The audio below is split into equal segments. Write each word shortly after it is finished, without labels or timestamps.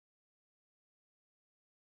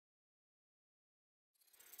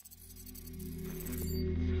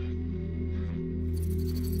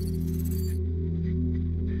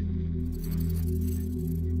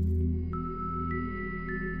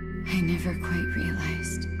quite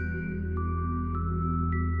realized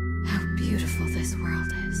how beautiful this world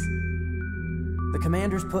is. The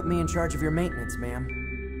Commander's put me in charge of your maintenance, ma'am.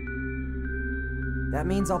 That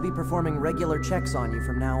means I'll be performing regular checks on you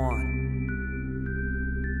from now on.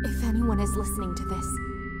 If anyone is listening to this,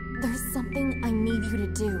 there's something I need you to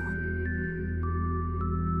do.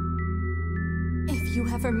 If you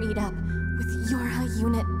ever meet up with your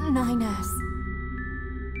Unit 9S,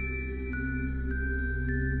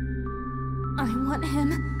 I want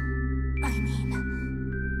him,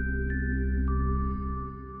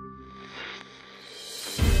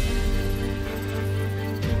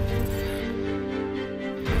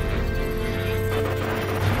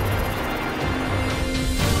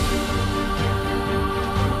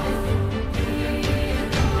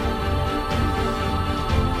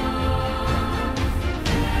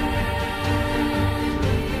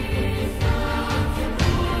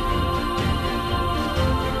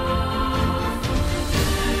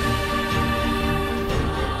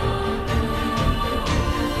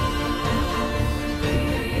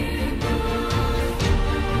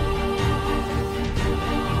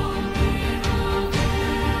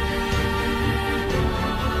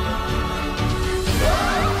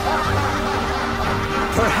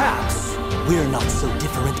 Perhaps we're not so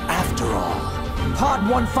different after all. Pod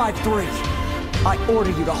 153, I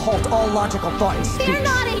order you to halt all logical thought and speech. Fear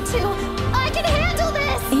not, A2! I can handle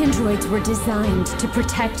this! Androids were designed to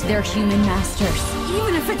protect their human masters.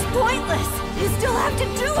 Even if it's pointless, you still have to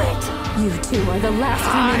do it! You two are the last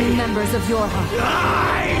remaining members of your home.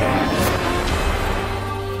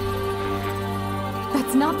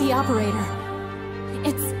 That's not the operator.